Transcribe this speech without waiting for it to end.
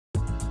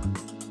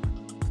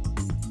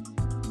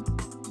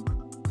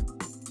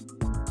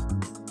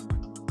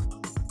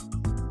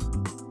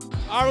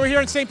All right, we're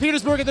here in St.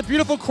 Petersburg at the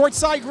beautiful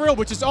Courtside Grill,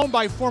 which is owned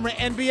by former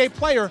NBA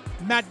player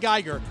Matt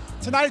Geiger.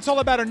 Tonight it's all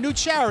about a new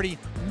charity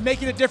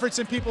making a difference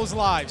in people's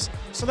lives.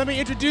 So let me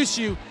introduce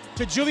you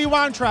to Julie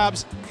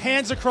Weintraub's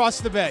Hands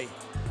Across the Bay.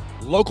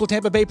 Local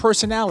Tampa Bay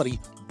personality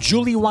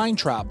Julie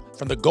Weintraub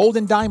from the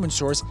Golden Diamond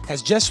Source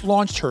has just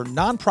launched her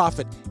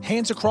nonprofit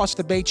Hands Across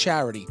the Bay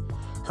charity.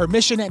 Her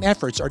mission and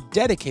efforts are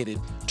dedicated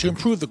to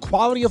improve the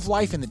quality of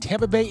life in the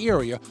Tampa Bay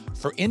area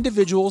for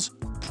individuals,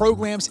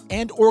 programs,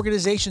 and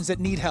organizations that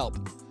need help.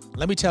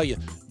 Let me tell you,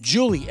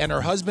 Julie and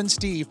her husband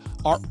Steve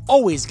are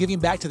always giving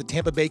back to the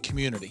Tampa Bay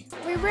community.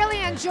 We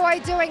really enjoy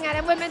doing it,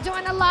 and we've been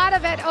doing a lot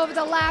of it over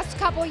the last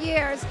couple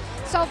years.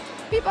 So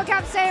people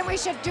kept saying we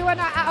should do an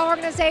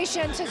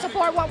organization to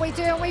support what we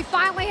do, and we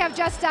finally have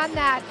just done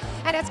that.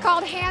 And it's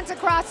called Hands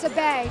Across the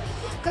Bay,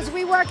 because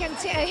we work in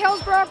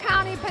Hillsborough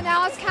County,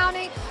 Pinellas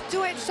County,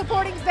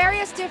 supporting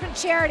various different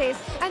charities.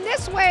 And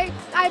this way,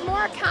 I have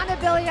more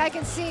accountability. I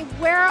can see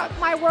where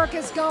my work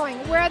is going,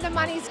 where the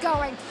money's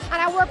going.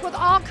 And I work with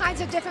all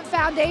kinds of different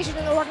foundations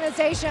and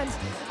organizations,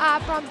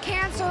 from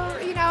cancer,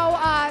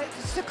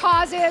 to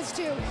causes,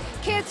 to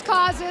kids'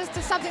 causes,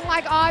 to something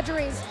like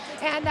Audrey's.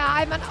 And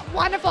I have a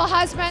wonderful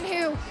husband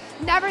who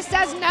never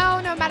says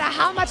no matter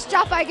how much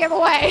stuff I give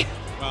away.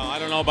 Well, I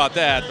don't know about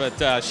that,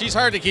 but she's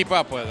hard to keep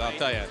up with, I'll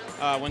tell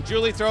you. When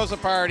Julie throws a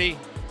party,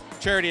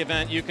 charity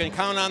event, you can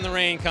count on the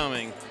rain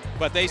coming,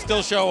 but they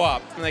still show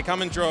up, and they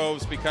come in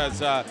droves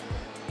because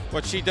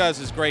what she does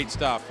is great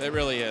stuff. It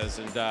really is,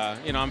 and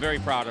I'm very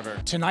proud of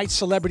her. Tonight's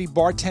celebrity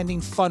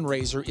bartending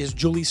fundraiser is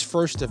Julie's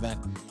first event,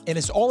 and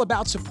it's all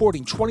about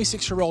supporting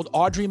 26-year-old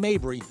Audrey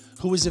Mabry,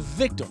 who was a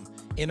victim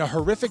in a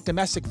horrific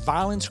domestic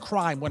violence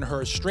crime when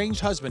her estranged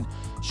husband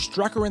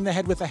struck her in the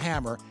head with a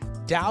hammer,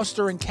 doused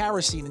her in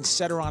kerosene, and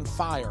set her on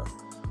fire.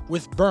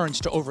 With burns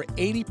to over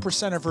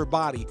 80% of her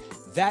body,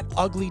 that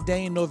ugly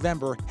day in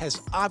November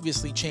has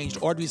obviously changed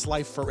Audrey's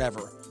life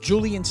forever.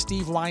 Julie and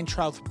Steve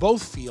Weintraub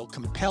both feel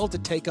compelled to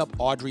take up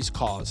Audrey's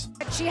cause.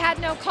 She had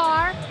no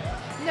car,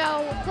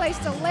 no place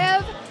to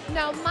live,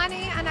 no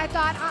money, and I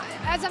thought,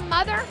 as a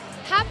mother,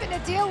 having to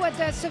deal with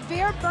the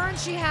severe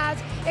burns she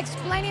has,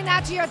 explaining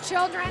that to your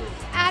children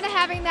and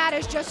having that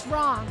is just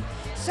wrong.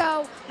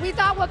 So we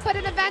thought we'll put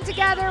an event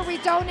together. We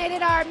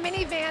donated our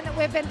minivan that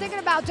we've been thinking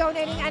about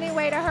donating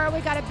anyway to her. We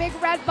got a big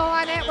red bow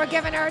on it we're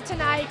giving her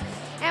tonight.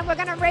 And we're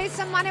gonna raise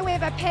some money. We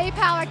have a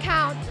PayPal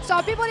account. So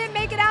if people didn't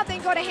make it out, they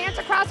can go to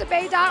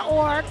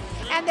handsacrossthebay.org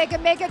and they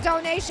can make a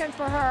donation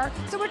for her.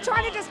 So we're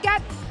trying to just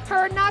get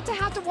her not to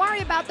have to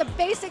worry about the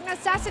basic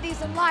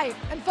necessities in life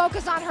and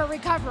focus on her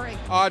recovery.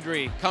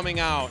 Audrey coming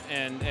out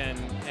and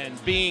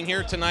being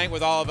here tonight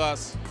with all of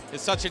us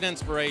is such an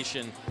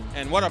inspiration,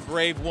 and what a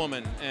brave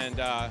woman, and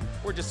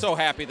we're just so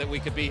happy that we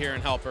could be here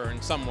and help her in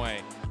some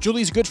way.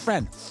 Julie's good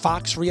friend,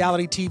 Fox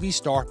reality TV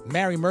star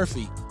Mary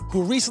Murphy,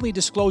 who recently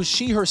disclosed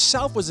she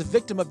herself was a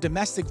victim of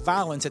domestic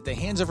violence at the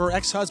hands of her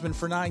ex-husband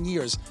for 9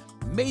 years,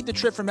 made the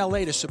trip from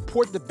LA to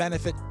support the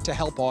benefit to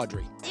help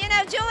Audrey. You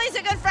know, Julie's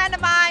a good friend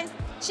of mine.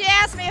 She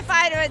asked me if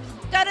I would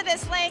go to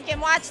this link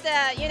and watch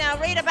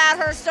read about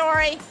her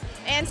story.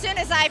 And as soon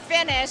as I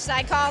finished,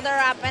 I called her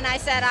up and I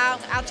said,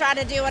 I'll try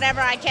to do whatever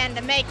I can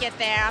to make it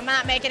there. I'm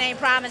not making any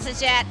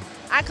promises yet.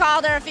 I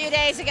called her a few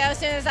days ago as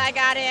soon as I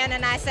got in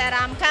and I said,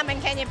 I'm coming,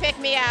 can you pick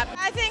me up?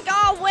 I think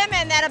all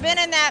women that have been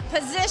in that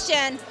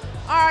position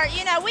are,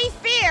 we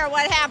fear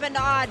what happened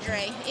to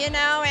Audrey, and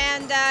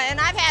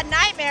I've had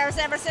nightmares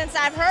ever since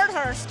I've heard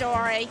her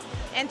story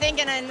and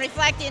thinking and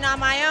reflecting on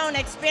my own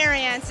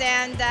experience.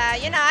 And,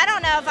 I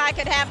don't know if I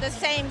could have the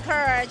same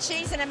courage.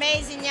 She's an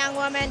amazing young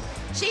woman.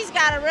 She's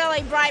got a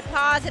really bright,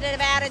 positive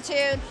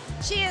attitude.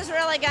 She is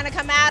really going to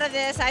come out of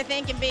this, I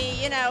think, and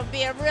be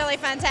a really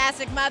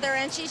fantastic mother,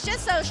 and she's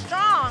just so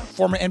strong.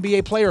 Former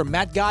NBA player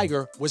Matt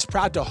Geiger was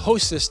proud to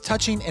host this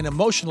touching and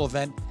emotional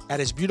event at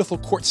his beautiful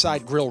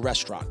Courtside Grill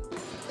restaurant.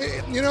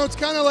 It's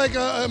kind of like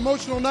an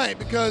emotional night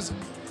because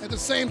at the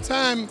same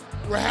time,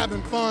 we're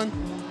having fun,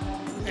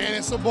 and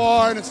it's a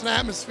bar and it's an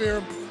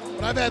atmosphere.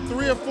 But I've had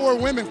 3 or 4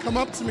 women come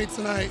up to me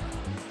tonight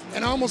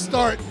and almost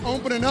start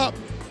opening up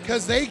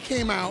because they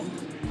came out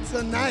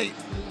tonight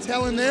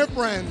telling their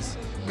friends,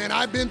 man,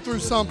 I've been through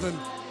something.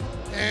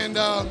 And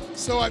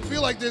so I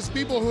feel like there's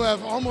people who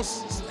have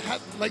almost had,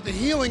 like the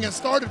healing has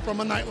started from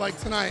a night like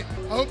tonight.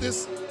 I hope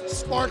this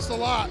sparks a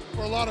lot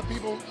for a lot of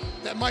people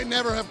that might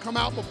never have come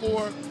out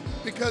before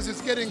because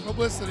it's getting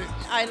publicity.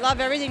 I love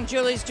everything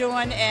Julie's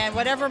doing, and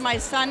whatever my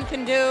son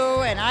can do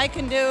and I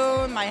can do,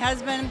 and my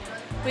husband,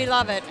 we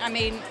love it. I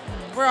mean,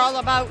 we're all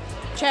about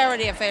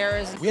charity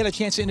affairs. We had a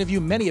chance to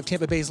interview many of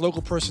Tampa Bay's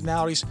local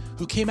personalities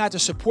who came out to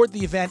support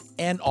the event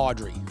and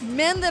Audrey.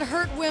 Men that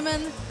hurt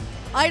women,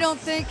 I don't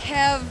think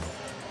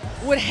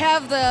would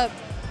have the,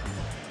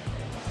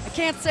 I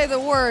can't say the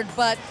word,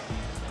 but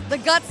the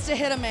guts to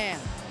hit a man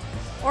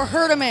or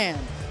hurt a man.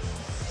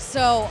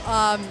 So,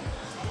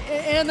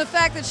 and the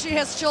fact that she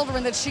has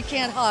children that she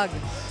can't hug.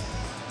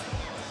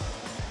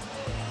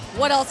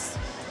 What else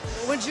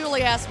when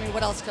Julie asked me,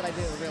 what else could I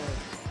do, really?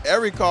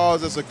 Every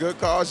cause is a good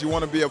cause you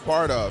want to be a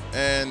part of.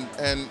 And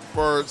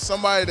for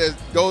somebody that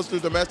goes through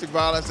domestic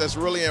violence, that's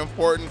really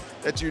important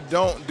that you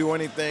don't do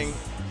anything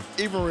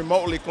even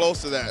remotely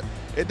close to that.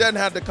 It doesn't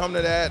have to come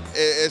to that.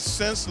 It's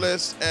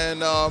senseless,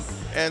 and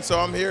so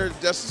I'm here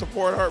just to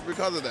support her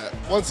because of that.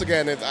 Once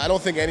again, I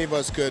don't think any of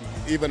us could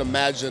even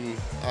imagine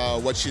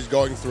what she's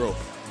going through.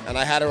 And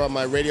I had her on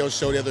my radio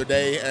show the other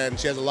day, and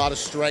she has a lot of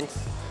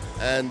strength.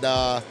 And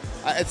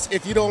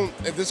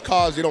if this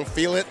cause you don't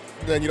feel it,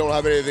 then you don't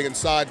have anything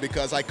inside,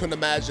 because I couldn't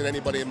imagine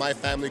anybody in my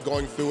family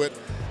going through it.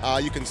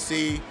 You can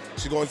see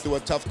she's going through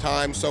a tough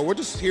time. So we're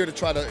just here to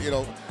try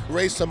to,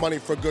 raise some money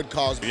for a good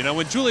cause.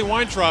 When Julie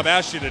Weintraub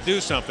asks you to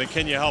do something,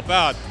 can you help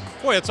out?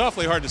 Boy, it's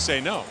awfully hard to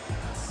say no.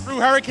 Through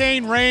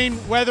hurricane, rain,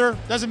 weather,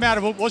 doesn't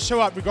matter. We'll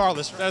show up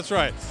regardless. That's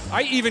right.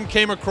 I even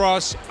came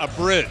across a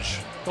bridge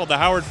called the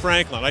Howard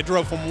Franklin. I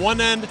drove from one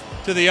end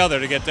to the other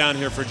to get down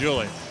here for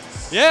Julie.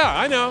 Yeah,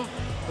 I know.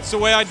 That's the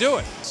way I do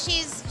it.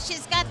 She's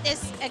got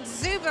this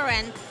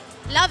exuberant,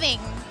 loving,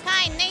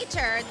 kind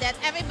nature that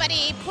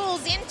everybody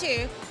pulls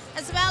into,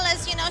 as well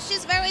as,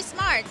 she's very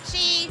smart.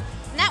 She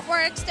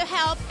networks to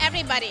help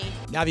everybody.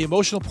 Now, the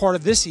emotional part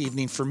of this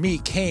evening for me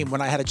came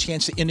when I had a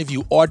chance to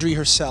interview Audrey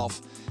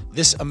herself.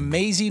 This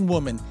amazing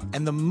woman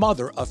and the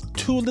mother of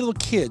 2 little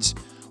kids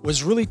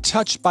was really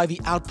touched by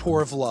the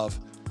outpour of love.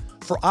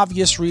 For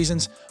obvious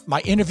reasons, my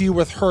interview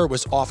with her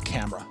was off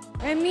camera.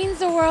 It means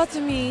the world to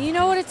me. You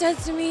know what it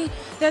says to me?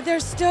 That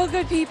there's still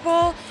good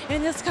people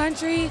in this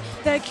country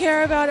that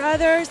care about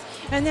others,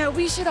 and that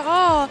we should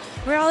all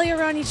rally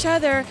around each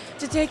other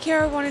to take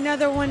care of one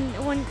another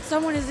when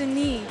someone is in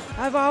need.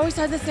 I've always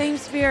had the same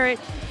spirit,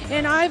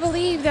 and I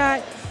believe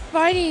that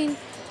fighting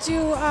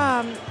to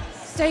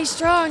stay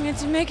strong and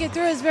to make it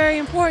through is very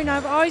important.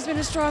 I've always been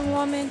a strong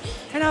woman,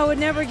 and I would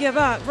never give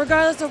up,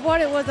 regardless of what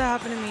it was that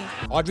happened to me.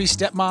 Audrey's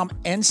stepmom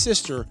and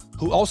sister,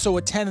 who also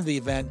attended the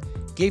event,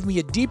 gave me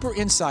a deeper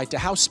insight to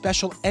how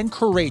special and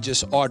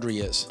courageous Audrey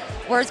is.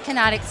 Words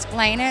cannot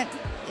explain it.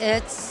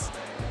 It's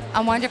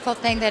a wonderful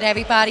thing that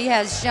everybody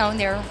has shown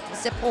their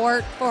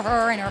support for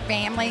her and her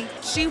family.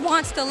 She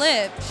wants to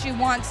live. She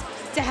wants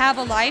to have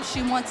a life.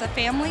 She wants a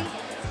family.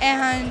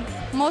 And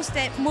most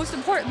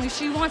importantly,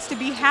 she wants to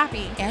be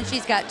happy. And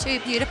she's got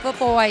 2 beautiful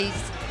boys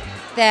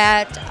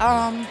that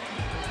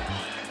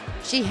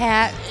she's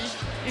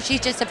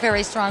just a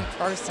very strong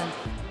person.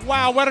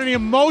 Wow, what an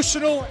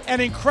emotional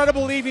and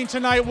incredible evening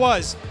tonight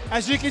was.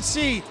 As you can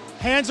see,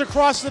 Hands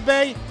Across the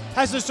Bay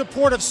has the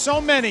support of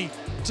so many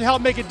to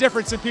help make a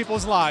difference in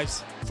people's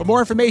lives. For more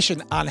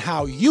information on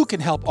how you can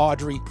help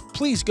Audrey,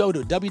 please go to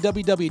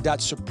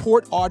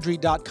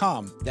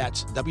www.supportaudrey.com.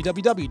 That's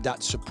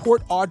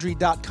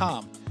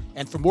www.supportaudrey.com.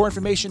 And for more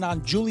information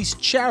on Julie's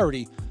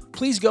charity,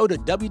 please go to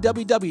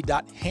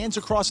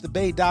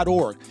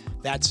www.handsacrossthebay.org.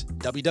 That's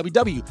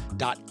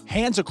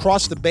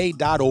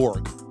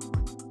www.handsacrossthebay.org.